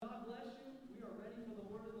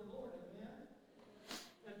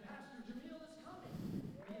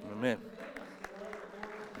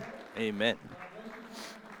Amen.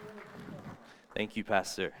 Thank you,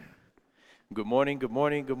 Pastor. Good morning, good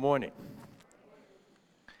morning, good morning.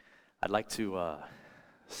 I'd like to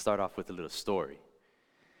start off with a little story.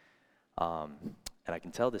 And I can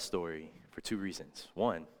tell this story for two reasons.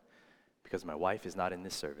 One, because my wife is not in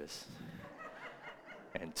this service.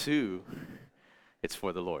 And two, it's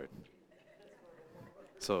for the Lord.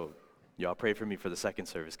 So y'all pray for me for the second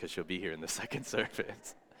service because she'll be here in the second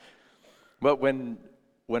service. But when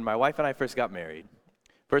my wife and I first got married,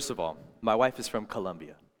 first of all, my wife is from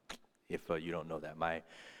Colombia, if you don't know that. My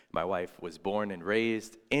wife was born and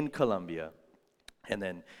raised in Colombia, and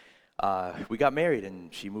then we got married,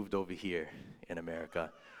 and she moved over here in America.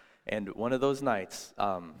 And one of those nights,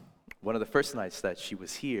 one of the first nights that she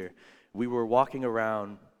was here, we were walking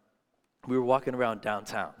around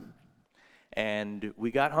downtown, and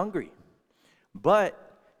we got hungry. But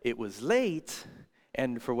it was late,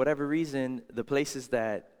 and for whatever reason, the places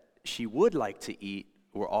that she would like to eat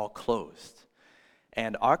were all closed.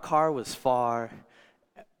 And our car was far,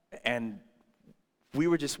 and we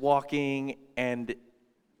were just walking, and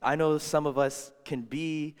I know some of us can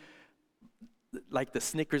be like the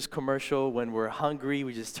Snickers commercial. When we're hungry,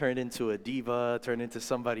 we just turn into a diva, turn into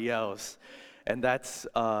somebody else. And that's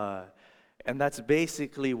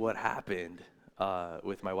basically what happened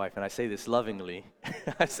with my wife. And I say this lovingly.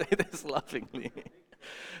 I say this lovingly.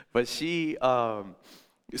 But she,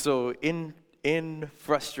 so in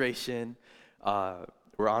frustration,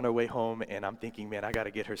 we're on our way home, and I'm thinking, man, I got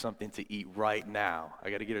to get her something to eat right now. I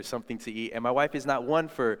got to get her something to eat. And my wife is not one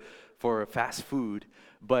for fast food,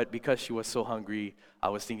 but because she was so hungry, I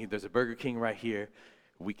was thinking, there's a Burger King right here.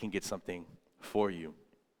 We can get something for you.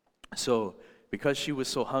 So because she was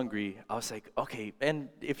so hungry, I was like, okay. And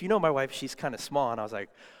if you know my wife, she's kind of small, and I was like,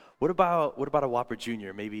 what about a Whopper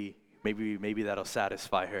Jr.? Maybe that'll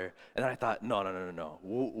satisfy her. And then I thought, no.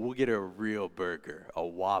 We'll get her a real burger, a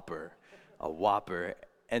Whopper.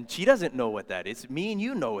 And she doesn't know what that is. Me and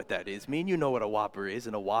you know what that is. Me and you know what a Whopper is,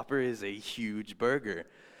 and a Whopper is a huge burger.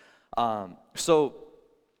 So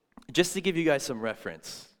just to give you guys some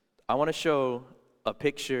reference, I want to show a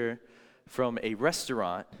picture from a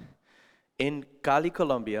restaurant in Cali,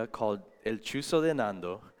 Colombia called El Chuzo de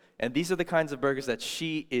Nando. And these are the kinds of burgers that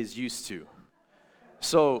she is used to.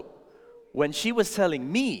 So when she was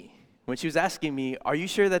telling me, when she was asking me, are you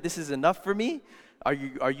sure that this is enough for me? Are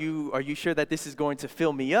you sure that this is going to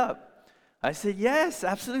fill me up? I said, yes,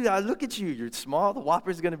 absolutely. I look at you. You're small. The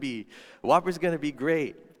Whopper's gonna be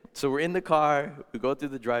great. So we're in the car. We go through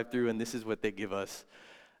the drive-thru, and this is what they give us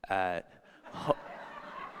at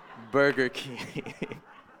Burger King.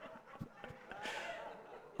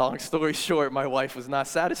 Long story short, my wife was not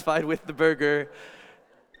satisfied with the burger.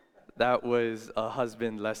 That was a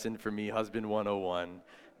husband lesson for me, husband 101.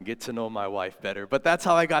 Get to know my wife better. But that's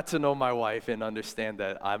how I got to know my wife and understand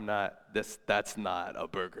that that's not a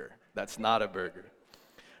burger. That's not a burger.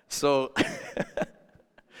 So,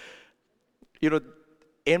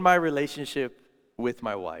 in my relationship with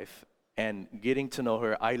my wife and getting to know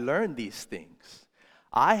her, I learned these things.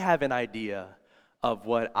 I have an idea of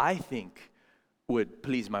what I think would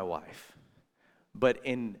please my wife. But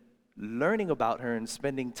in learning about her and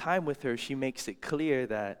spending time with her, she makes it clear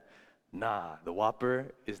that, the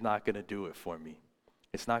Whopper is not going to do it for me.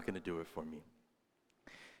 It's not going to do it for me.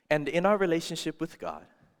 And in our relationship with God,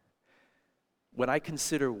 when I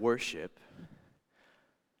consider worship,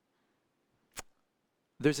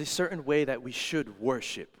 there's a certain way that we should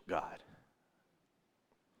worship God.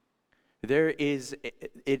 It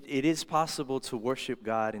is possible to worship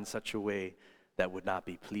God in such a way that would not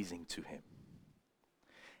be pleasing to Him.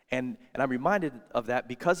 And I'm reminded of that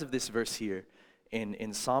because of this verse here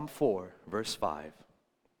in Psalm 4, verse 5.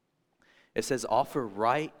 It says, offer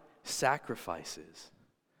right sacrifices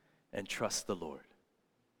and trust the Lord.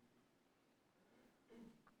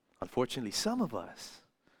 Unfortunately, some of us,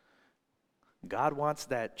 God wants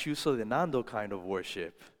that Chuzo de Nando kind of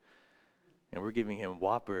worship, and we're giving Him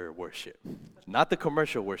Whopper worship. Not the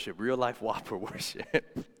commercial worship, real life Whopper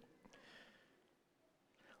worship.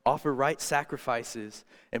 Offer right sacrifices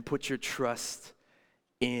and put your trust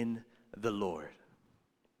in the Lord.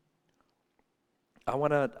 I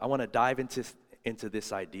want to dive into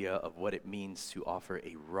this idea of what it means to offer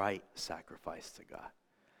a right sacrifice to God.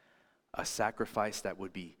 A sacrifice that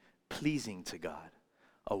would be pleasing to God.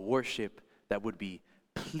 A worship that would be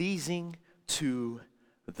pleasing to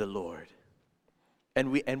the Lord.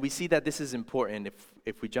 And we see that this is important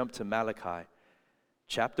if we jump to Malachi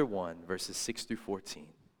chapter 1, verses 6 through 14.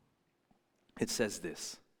 It says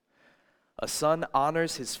this: a son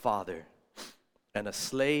honors his father, and a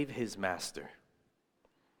slave his master.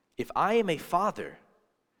 If I am a father,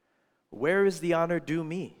 where is the honor due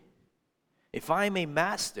me? If I am a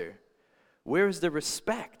master, where is the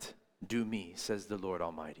respect due me, says the Lord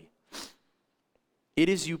Almighty? It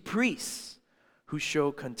is you priests who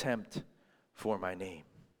show contempt for my name.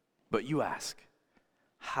 But you ask,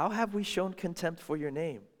 how have we shown contempt for your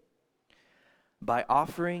name? By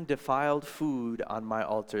offering defiled food on my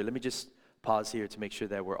altar. Let me just pause here to make sure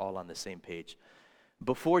that we're all on the same page.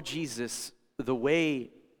 Before Jesus, the way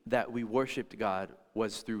that we worshiped God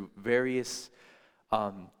was through various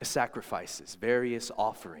sacrifices, various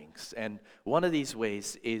offerings. And one of these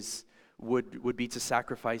ways would be to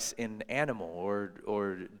sacrifice an animal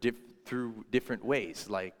or through different ways,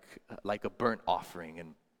 like a burnt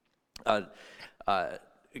offering. And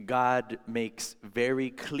God makes very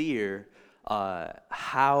clear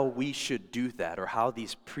how we should do that, or how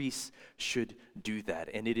these priests should do that.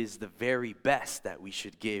 And it is the very best that we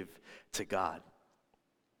should give to God.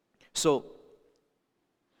 So,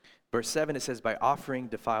 verse 7, it says, by offering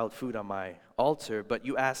defiled food on my altar. But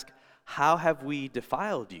you ask, how have we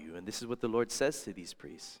defiled you? And this is what the Lord says to these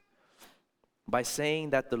priests. By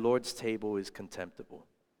saying that the Lord's table is contemptible.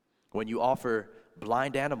 When you offer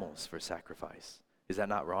blind animals for sacrifice, is that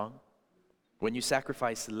not wrong? When you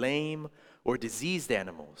sacrifice lame or diseased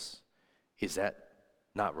animals, is that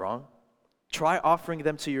not wrong? Try offering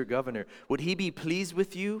them to your governor. Would he be pleased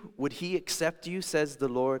with you? Would he accept you, says the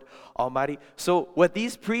Lord Almighty? So what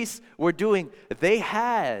these priests were doing, they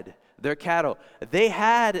had their cattle. They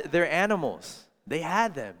had their animals. They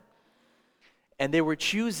had them. And they were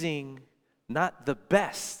choosing not the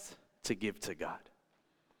best to give to God.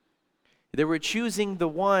 They were choosing the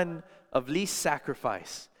one of least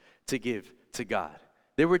sacrifice to give to God.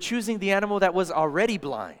 They were choosing the animal that was already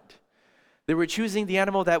blind. They were choosing the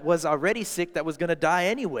animal that was already sick, that was going to die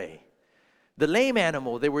anyway. The lame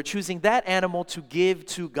animal, they were choosing that animal to give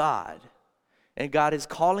to God. And God is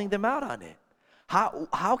calling them out on it.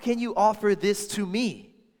 How can you offer this to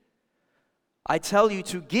me? I tell you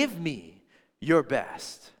to give me your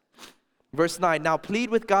best. Verse 9, now plead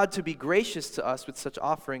with God to be gracious to us with such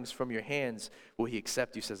offerings from your hands. Will he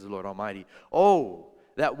accept you, says the Lord Almighty. Oh,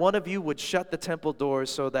 that one of you would shut the temple doors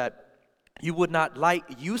so that you would not light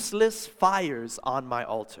useless fires on my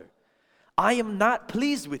altar. I am not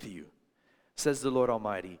pleased with you, says the Lord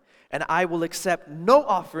Almighty, and I will accept no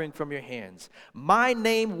offering from your hands. My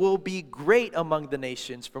name will be great among the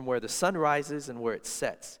nations from where the sun rises and where it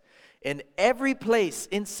sets. In every place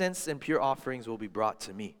incense and pure offerings will be brought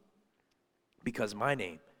to me, because my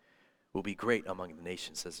name will be great among the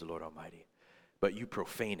nations, says the Lord Almighty. But you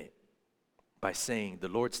profane it by saying the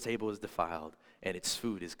Lord's table is defiled and its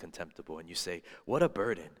food is contemptible. And you say, what a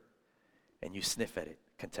burden. And you sniff at it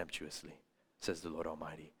contemptuously, says the Lord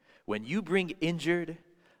Almighty. When you bring injured,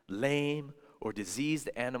 lame, or diseased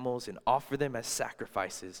animals and offer them as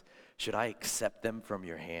sacrifices, should I accept them from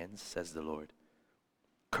your hands, says the Lord?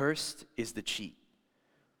 Cursed is the cheat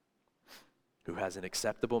who has an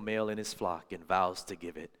acceptable male in his flock and vows to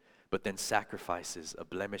give it, but then sacrifices a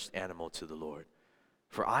blemished animal to the Lord.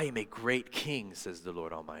 For I am a great king, says the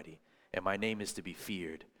Lord Almighty, and my name is to be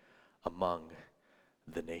feared among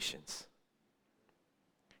the nations.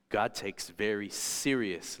 God takes very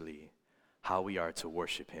seriously how we are to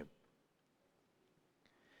worship him.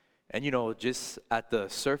 And just at the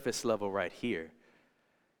surface level right here,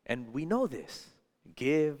 and we know this,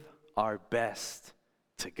 give our best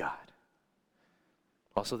to God.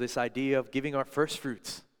 Also this idea of giving our first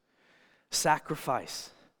fruits, sacrifice.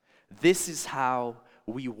 This is how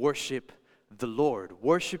we worship the Lord.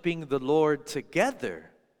 Worshiping the Lord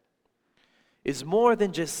together is more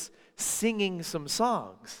than just singing some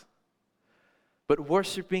songs. But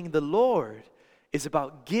worshiping the Lord is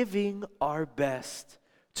about giving our best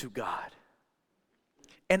to God.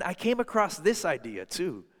 And I came across this idea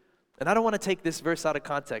too. And I don't want to take this verse out of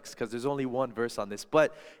context because there's only one verse on this,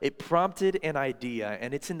 but it prompted an idea,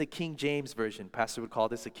 and it's in the King James Version. Pastor would call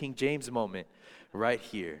this a King James moment right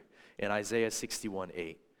here in Isaiah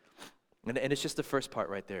 61:8. And it's just the first part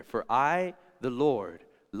right there. For I, the Lord,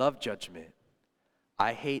 love judgment.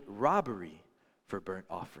 I hate robbery for burnt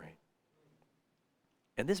offering.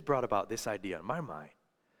 And this brought about this idea in my mind.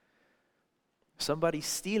 Somebody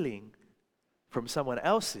stealing from someone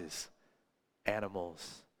else's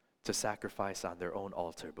animals to sacrifice on their own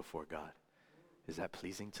altar before God. Is that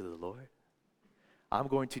pleasing to the Lord? I'm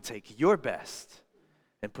going to take your best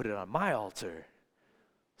and put it on my altar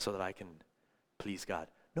so that I can please God.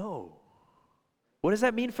 No. What does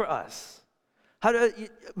that mean for us?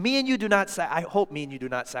 Me and you do not, I hope me and you do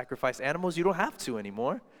not sacrifice animals. You don't have to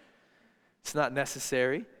anymore. It's not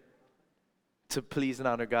necessary to please and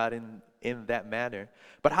honor God in that manner.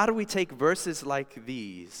 But how do we take verses like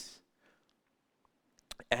these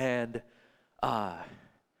and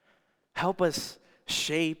help us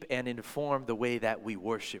shape and inform the way that we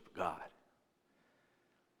worship God.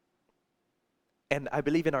 And I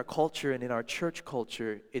believe in our culture and in our church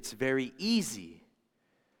culture, it's very easy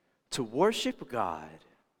to worship God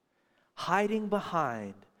hiding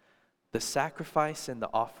behind the sacrifice and the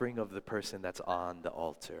offering of the person that's on the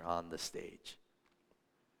altar, on the stage.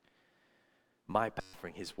 My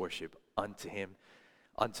offering his worship unto him,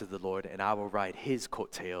 unto the Lord, and I will ride his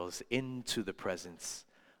coattails into the presence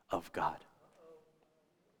of God.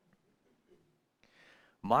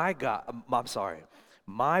 My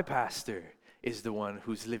pastor is the one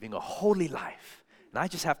who's living a holy life. And I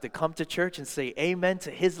just have to come to church and say amen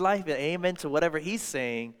to his life and amen to whatever he's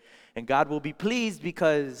saying. And God will be pleased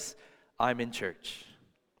because I'm in church,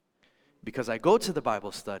 because I go to the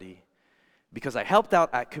Bible study, because I helped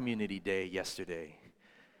out at Community Day yesterday.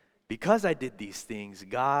 Because I did these things,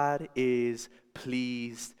 God is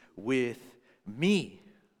pleased with me.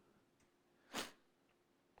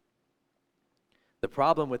 The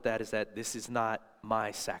problem with that is that this is not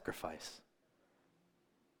my sacrifice.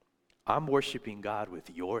 I'm worshiping God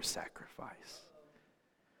with your sacrifice.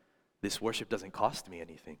 This worship doesn't cost me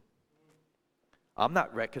anything. I'm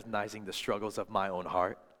not recognizing the struggles of my own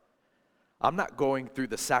heart. I'm not going through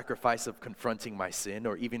the sacrifice of confronting my sin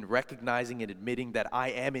or even recognizing and admitting that I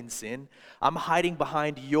am in sin. I'm hiding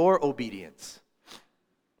behind your obedience.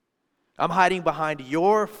 I'm hiding behind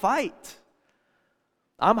your fight.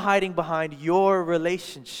 I'm hiding behind your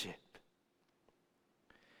relationship.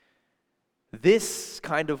 This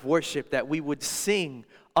kind of worship that we would sing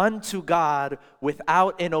unto God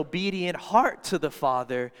without an obedient heart to the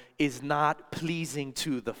Father is not pleasing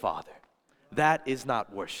to the Father. That is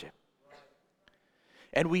not worship.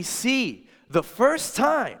 And we see the first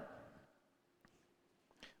time,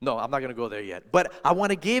 no, I'm not going to go there yet, but I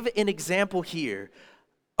want to give an example here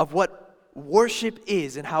of what worship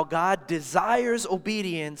is and how God desires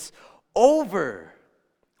obedience over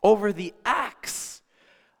the acts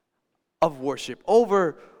of worship,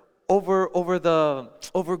 over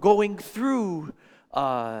going through,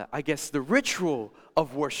 the ritual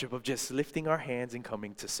of worship of just lifting our hands and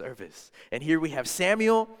coming to service. And here we have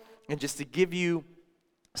Samuel, and just to give you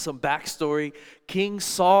some backstory, King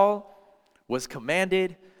Saul was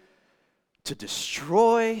commanded to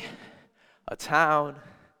destroy a town,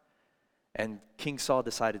 and King Saul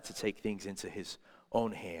decided to take things into his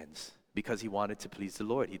own hands because he wanted to please the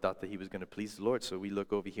Lord. He thought that he was going to please the Lord. So we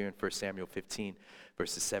look over here in 1 Samuel 15,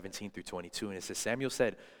 verses 17 through 22, and it says, Samuel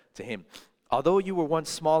said to him, although you were once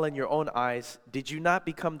small in your own eyes, did you not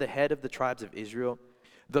become the head of the tribes of Israel?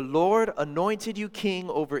 The Lord anointed you king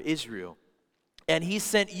over Israel, and he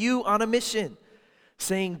sent you on a mission,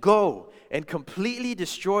 saying, go and completely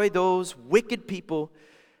destroy those wicked people,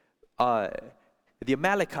 the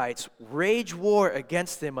Amalekites. Wage war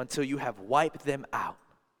against them until you have wiped them out.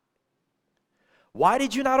 Why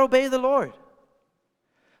did you not obey the Lord?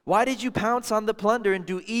 Why did you pounce on the plunder and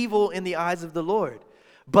do evil in the eyes of the Lord?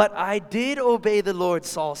 But I did obey the Lord,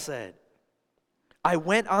 Saul said. I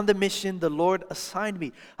went on the mission the Lord assigned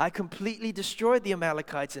me. I completely destroyed the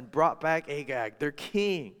Amalekites and brought back Agag, their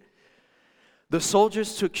king. The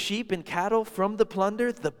soldiers took sheep and cattle from the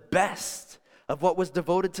plunder, the best of what was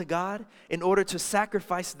devoted to God, in order to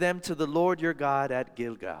sacrifice them to the Lord your God at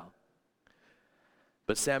Gilgal.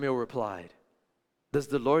 But Samuel replied, does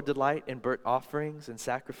the Lord delight in burnt offerings and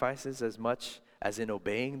sacrifices as much as in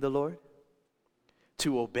obeying the Lord?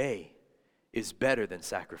 To obey is better than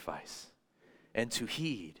sacrifice, and to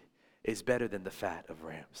heed is better than the fat of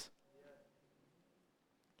rams.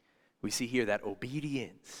 We see here that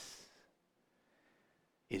obedience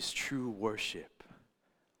is true worship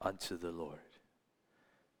unto the Lord.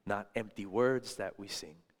 Not empty words that we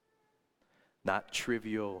sing, not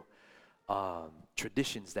trivial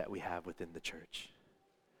traditions that we have within the church.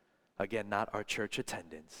 Again, not our church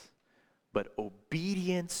attendance, but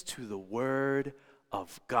obedience to the word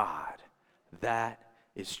of God. That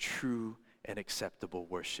is true and acceptable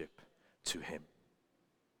worship to him.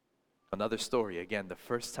 Another story, again, the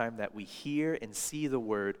first time that we hear and see the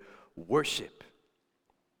word worship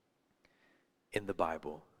in the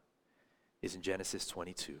Bible is in Genesis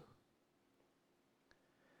 22.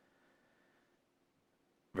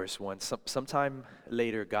 Verse 1, sometime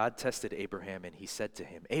later, God tested Abraham, and he said to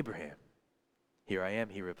him, Abraham, here I am,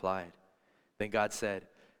 he replied. Then God said,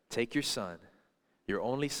 take your son, your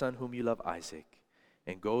only son whom you love, Isaac,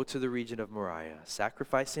 and go to the region of Moriah.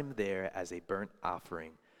 Sacrifice him there as a burnt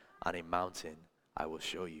offering on a mountain I will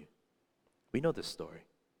show you. We know this story.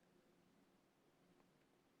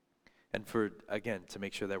 And to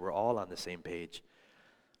make sure that we're all on the same page,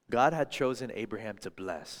 God had chosen Abraham to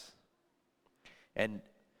bless. And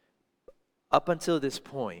up until this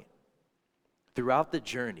point, throughout the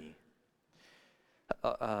journey,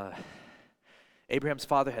 Abraham's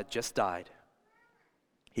father had just died.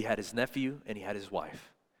 He had his nephew and he had his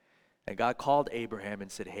wife. And God called Abraham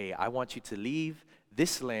and said, hey, I want you to leave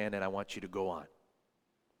this land and I want you to go on.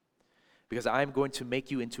 Because I'm going to make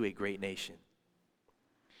you into a great nation.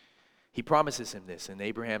 He promises him this, and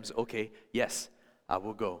Abraham's, okay, yes, I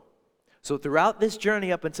will go. So throughout this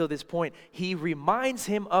journey up until this point, he reminds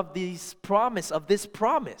him of this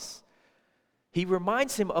promise. He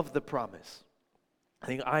reminds him of the promise. I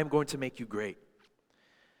think I'm going to make you great.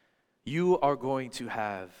 You are going to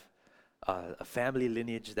have a family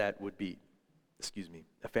lineage that would be,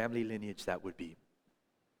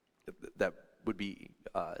 that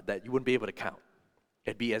you wouldn't be able to count.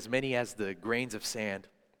 It'd be as many as the grains of sand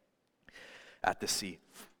at the sea.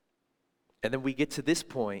 And then we get to this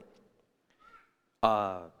point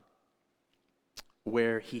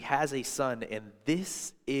where he has a son, and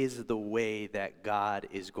this is the way that God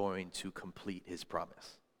is going to complete his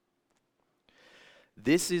promise.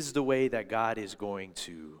 This is the way that God is going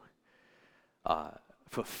to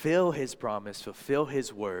fulfill his promise, fulfill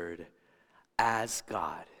his word as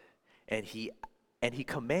God. And he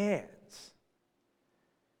commands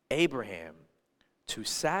Abraham to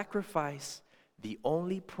sacrifice the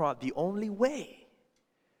only way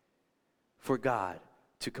for God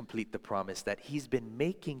to complete the promise that he's been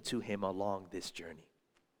making to him along this journey.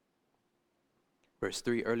 Verse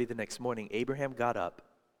 3, early the next morning, Abraham got up,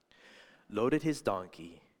 loaded his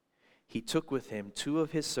donkey. He took with him 2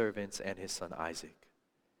 of his servants and his son Isaac.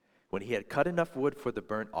 When he had cut enough wood for the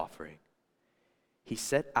burnt offering, he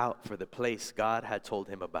set out for the place God had told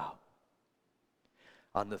him about.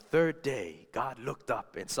 On the 3rd day, God looked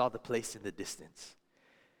up and saw the place in the distance.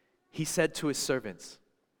 He said to his servants,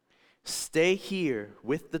 stay here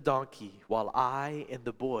with the donkey while I and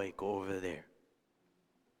the boy go over there.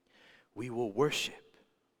 We will worship.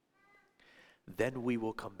 Then we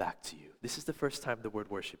will come back to you. This is the first time the word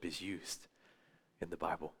worship is used in the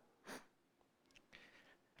Bible.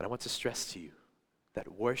 And I want to stress to you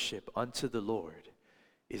that worship unto the Lord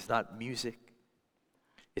is not music.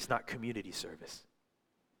 It's not community service.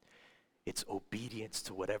 It's obedience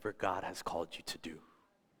to whatever God has called you to do.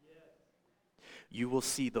 You will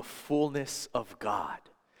see the fullness of God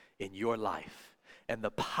in your life and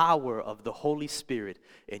the power of the Holy Spirit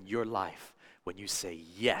in your life when you say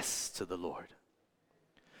yes to the Lord.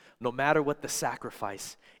 No matter what the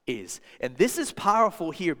sacrifice is. And this is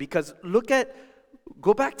powerful here because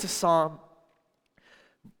go back to Psalm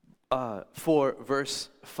 4 verse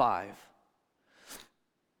 5.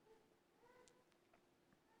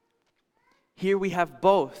 Here we have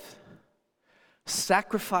both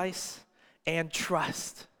sacrifice and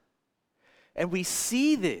trust. And we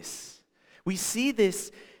see this. We see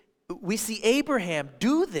Abraham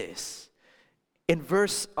do this in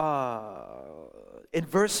verse 5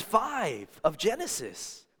 of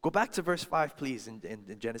Genesis. Go back to verse 5, please,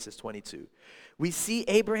 in Genesis 22. We see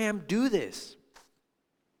Abraham do this.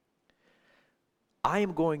 I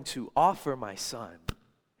am going to offer my son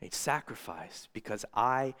a sacrifice because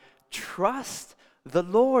I trust the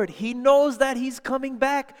Lord. He knows that he's coming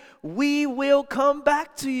back. We will come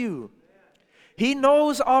back to you. He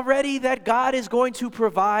knows already that God is going to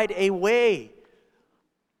provide a way.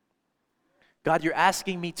 God, you're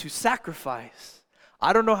asking me to sacrifice.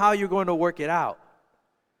 I don't know how you're going to work it out,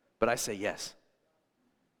 but I say yes.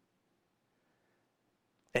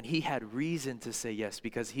 And he had reason to say yes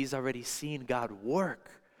because he's already seen God work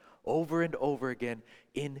over and over again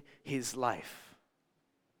in his life.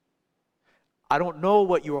 I don't know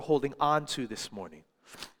what you are holding on to this morning.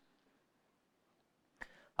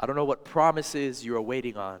 I don't know what promises you are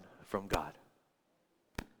waiting on from God.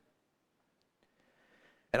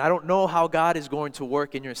 And I don't know how God is going to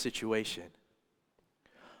work in your situation.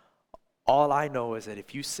 All I know is that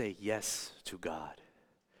if you say yes to God,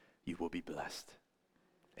 you will be blessed.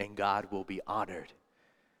 And God will be honored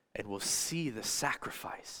and will see the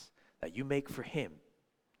sacrifice that you make for him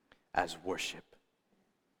as worship.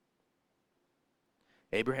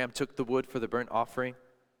 Abraham took the wood for the burnt offering,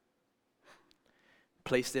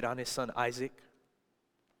 placed it on his son Isaac,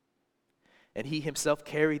 and he himself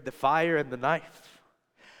carried the fire and the knife.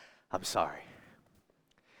 I'm sorry.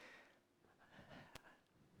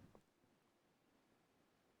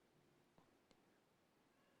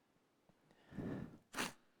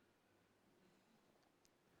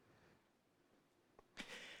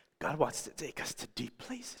 God wants to take us to deep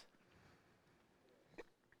places.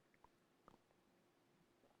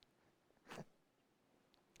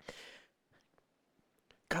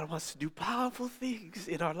 God wants to do powerful things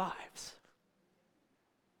in our lives.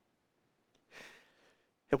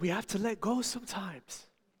 And we have to let go sometimes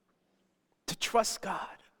to trust God.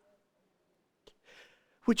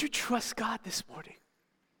 Would you trust God this morning?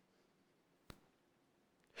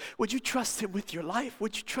 Would you trust Him with your life?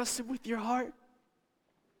 Would you trust Him with your heart?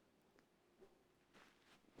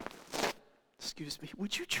 Excuse me.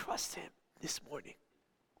 Would you trust Him this morning?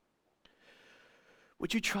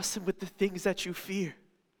 Would you trust Him with the things that you fear?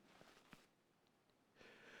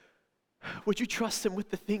 Would you trust Him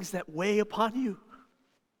with the things that weigh upon you?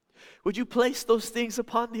 Would you place those things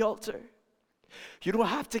upon the altar? You don't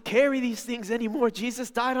have to carry these things anymore.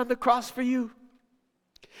 Jesus died on the cross for you.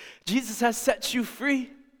 Jesus has set you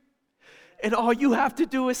free. And all you have to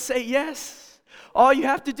do is say yes. All you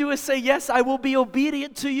have to do is say, yes, I will be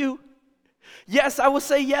obedient to you. Yes, I will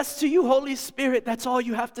say yes to you, Holy Spirit. That's all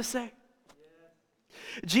you have to say.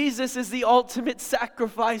 Jesus is the ultimate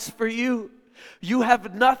sacrifice for you. You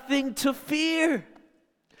have nothing to fear.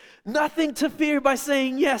 Nothing to fear by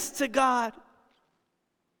saying yes to God.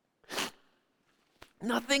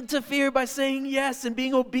 Nothing to fear by saying yes and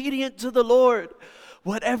being obedient to the Lord.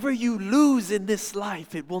 Whatever you lose in this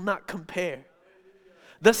life, it will not compare.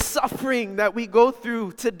 The suffering that we go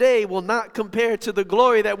through today will not compare to the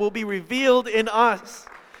glory that will be revealed in us.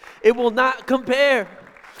 It will not compare.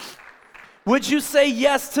 Would you say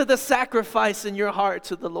yes to the sacrifice in your heart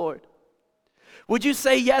to the Lord? Would you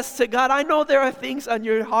say yes to God? I know there are things on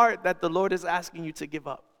your heart that the Lord is asking you to give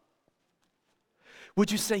up.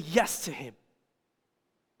 Would you say yes to Him?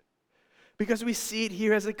 Because we see it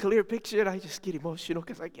here as a clear picture, and I just get emotional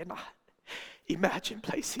because I cannot imagine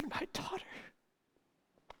placing my daughter.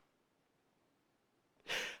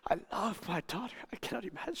 I love my daughter. I cannot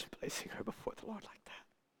imagine placing her before the Lord like that.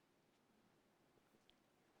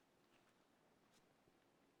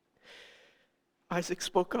 Isaac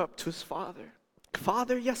spoke up to his father.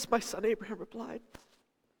 Father, yes, my son, Abraham replied.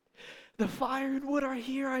 The fire and wood are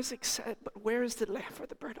here, Isaac said, but where is the lamb for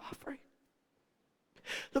the burnt offering?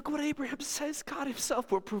 Look what Abraham says. God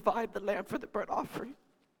Himself will provide the lamb for the burnt offering.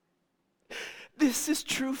 This is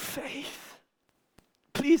true faith.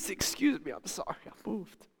 Please excuse me. I'm sorry.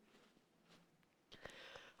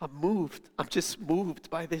 I'm moved. I'm just moved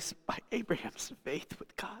by Abraham's faith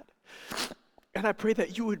with God. And I pray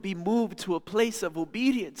that you would be moved to a place of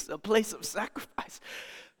obedience, a place of sacrifice.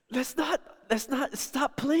 Let's not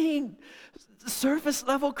stop playing surface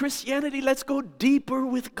level Christianity. Let's go deeper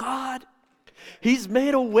with God. He's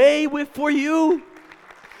made a way for you.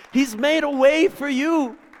 He's made a way for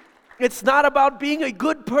you. It's not about being a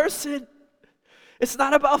good person. It's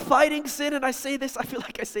not about fighting sin. And I say this, I feel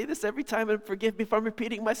like I say this every time, and forgive me if I'm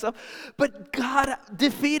repeating myself. But God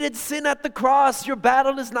defeated sin at the cross. Your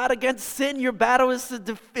battle is not against sin. Your battle is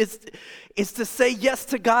to say yes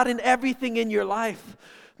to God in everything in your life.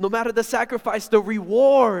 No matter the sacrifice, the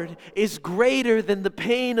reward is greater than the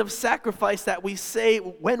pain of sacrifice that we say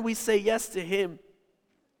when we say yes to Him.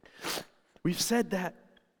 We've said that.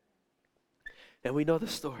 And we know the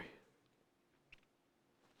story.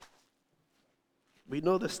 We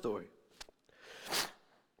know the story.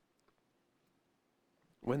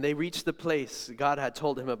 When they reached the place God had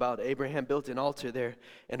told him about, Abraham built an altar there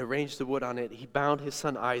and arranged the wood on it. He bound his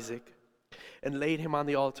son Isaac and laid him on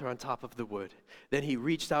the altar on top of the wood. Then he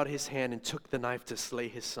reached out his hand and took the knife to slay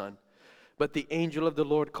his son. But the angel of the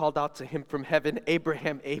Lord called out to him from heaven,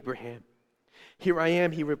 Abraham, Abraham. Here I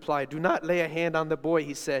am, he replied. Do not lay a hand on the boy,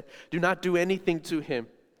 he said. Do not do anything to him.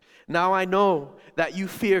 Now I know that you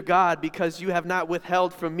fear God because you have not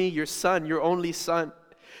withheld from me your son, your only son.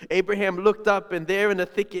 Abraham looked up, and there in a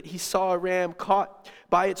thicket he saw a ram caught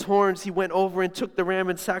by its horns. He went over and took the ram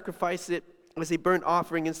and sacrificed it as a burnt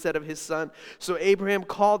offering instead of his son. So Abraham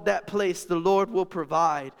called that place, the Lord will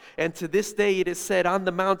provide. And to this day it is said, on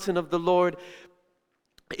the mountain of the Lord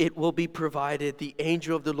it will be provided. The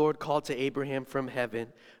angel of the Lord called to Abraham from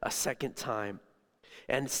heaven a second time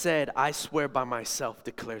and said, I swear by myself,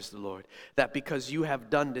 declares the Lord, that because you have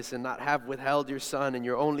done this and not have withheld your son and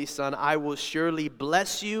your only son, I will surely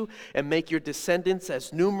bless you and make your descendants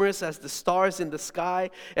as numerous as the stars in the sky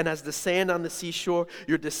and as the sand on the seashore.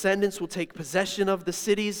 Your descendants will take possession of the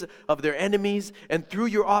cities of their enemies, and through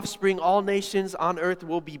your offspring all nations on earth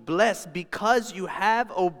will be blessed because you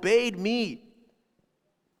have obeyed me.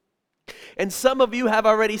 And some of you have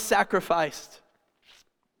already sacrificed.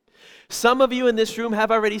 Some of you in this room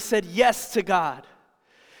have already said yes to God,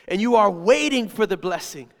 and you are waiting for the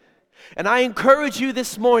blessing. And I encourage you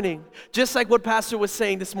this morning, just like what Pastor was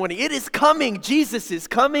saying this morning, it is coming. Jesus is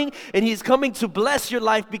coming, and He's coming to bless your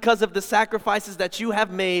life because of the sacrifices that you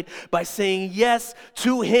have made by saying yes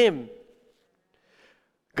to Him.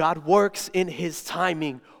 God works in His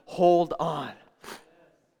timing. Hold on.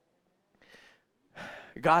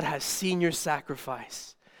 God has seen your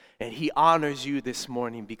sacrifice, and He honors you this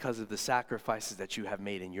morning because of the sacrifices that you have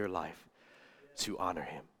made in your life to honor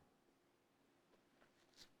Him.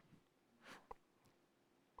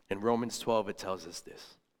 In Romans 12, it tells us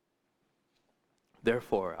this.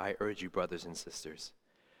 Therefore, I urge you, brothers and sisters,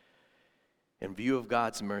 in view of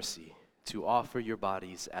God's mercy, to offer your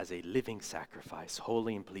bodies as a living sacrifice,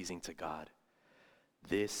 holy and pleasing to God.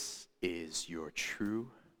 This is your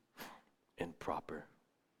true and proper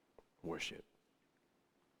worship.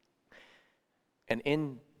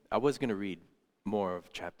 And I was going to read more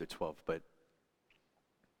of chapter 12, but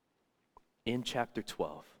in chapter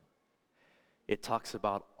 12, it talks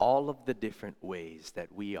about all of the different ways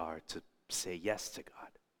that we are to say yes to God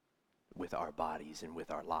with our bodies and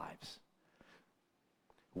with our lives.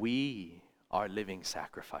 We are living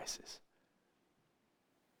sacrifices.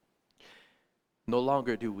 No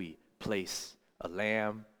longer do we place a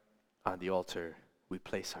lamb on the altar, we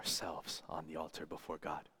place ourselves on the altar before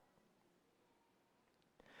God.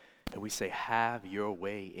 And we say, have your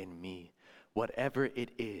way in me. Whatever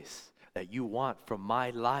it is that you want from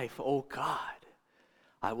my life, oh God,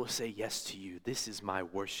 I will say yes to you. This is my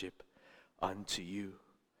worship unto you.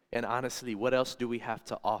 And honestly, what else do we have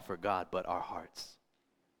to offer God but our hearts?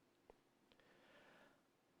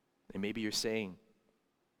 And maybe you're saying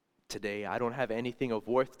today, I don't have anything of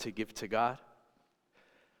worth to give to God.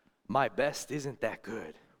 My best isn't that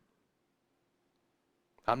good.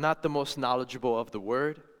 I'm not the most knowledgeable of the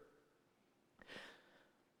word.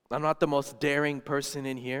 I'm not the most daring person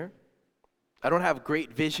in here. I don't have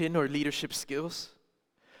great vision or leadership skills.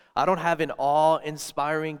 I don't have an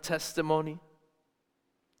awe-inspiring testimony.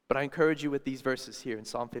 But I encourage you with these verses here in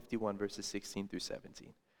Psalm 51, verses 16 through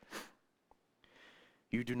 17.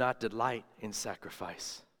 You do not delight in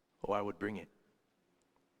sacrifice, or I would bring it.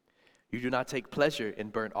 You do not take pleasure in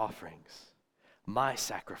burnt offerings. My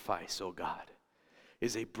sacrifice, O God,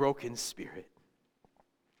 is a broken spirit,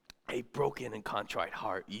 a broken and contrite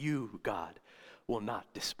heart. You, God, will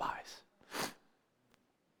not despise.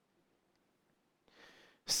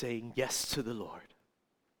 Saying yes to the Lord,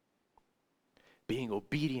 being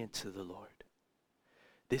obedient to the Lord.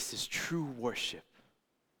 This is true worship.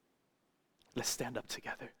 Let's stand up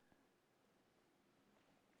together.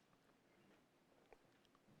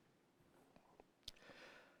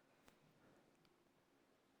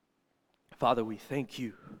 Father, we thank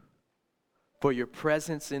you for your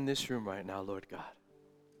presence in this room right now, Lord God.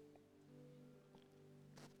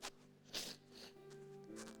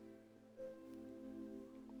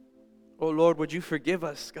 Oh Lord, would you forgive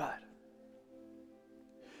us, God,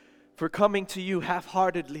 for coming to you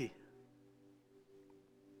half-heartedly,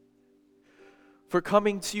 for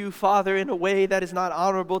coming to you, Father, in a way that is not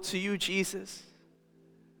honorable to you, Jesus,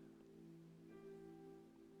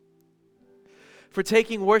 for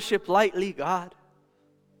taking worship lightly, God,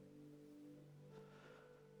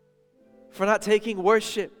 for not taking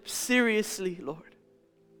worship seriously, Lord.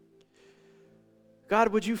 God,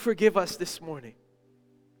 would you forgive us this morning?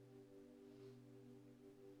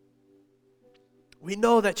 We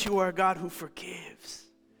know that you are a God who forgives,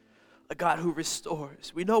 a God who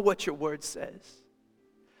restores. We know what your word says,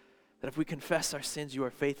 that if we confess our sins, you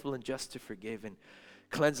are faithful and just to forgive and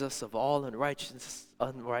cleanse us of all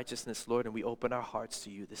unrighteousness, Lord, and we open our hearts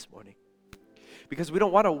to you this morning. Because we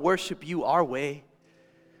don't want to worship you our way.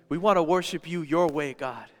 We want to worship you your way,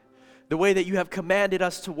 God. The way that you have commanded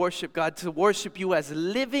us to worship, God, to worship you as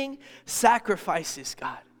living sacrifices,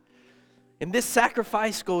 God. And this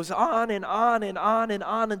sacrifice goes on and on and on and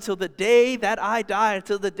on until the day that I die,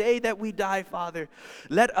 until the day that we die, Father.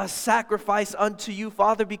 Let us sacrifice unto you,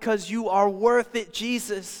 Father, because you are worth it,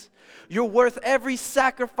 Jesus. You're worth every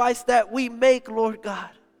sacrifice that we make, Lord God.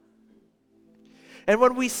 And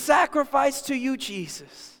when we sacrifice to you,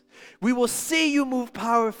 Jesus, we will see you move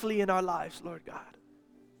powerfully in our lives, Lord God.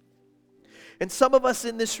 And some of us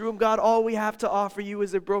in this room, God, all we have to offer you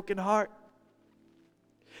is a broken heart.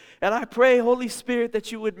 And I pray, Holy Spirit,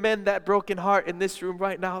 that you would mend that broken heart in this room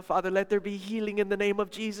right now, Father. Let there be healing in the name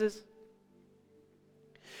of Jesus.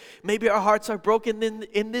 Maybe our hearts are broken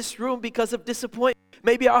in this room because of disappointment.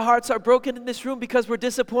 Maybe our hearts are broken in this room because we're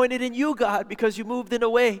disappointed in you, God, because you moved in a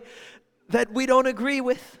way that we don't agree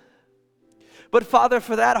with. But Father,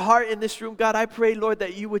 for that heart in this room, God, I pray, Lord,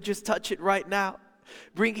 that you would just touch it right now.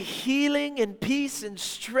 Bring healing and peace and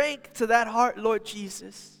strength to that heart, Lord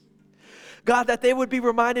Jesus. God, that they would be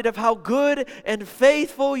reminded of how good and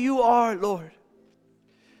faithful you are, Lord.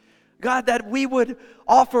 God, that we would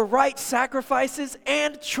offer right sacrifices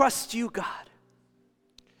and trust you, God.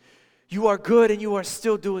 You are good and you are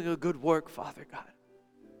still doing a good work, Father God.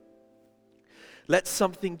 Let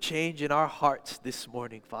something change in our hearts this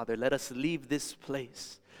morning, Father. Let us leave this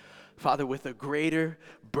place, Father, with a greater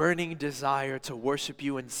burning desire to worship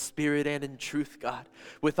you in spirit and in truth, God,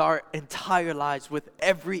 with our entire lives, with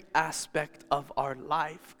every aspect of our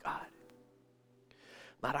life, God.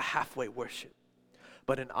 Not a halfway worship,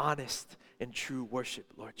 but an honest and true worship,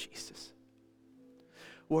 Lord Jesus.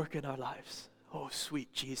 Work in our lives. Oh,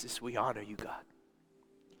 sweet Jesus, we honor you, God.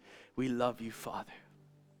 We love you, Father.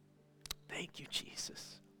 Thank you,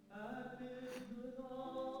 Jesus.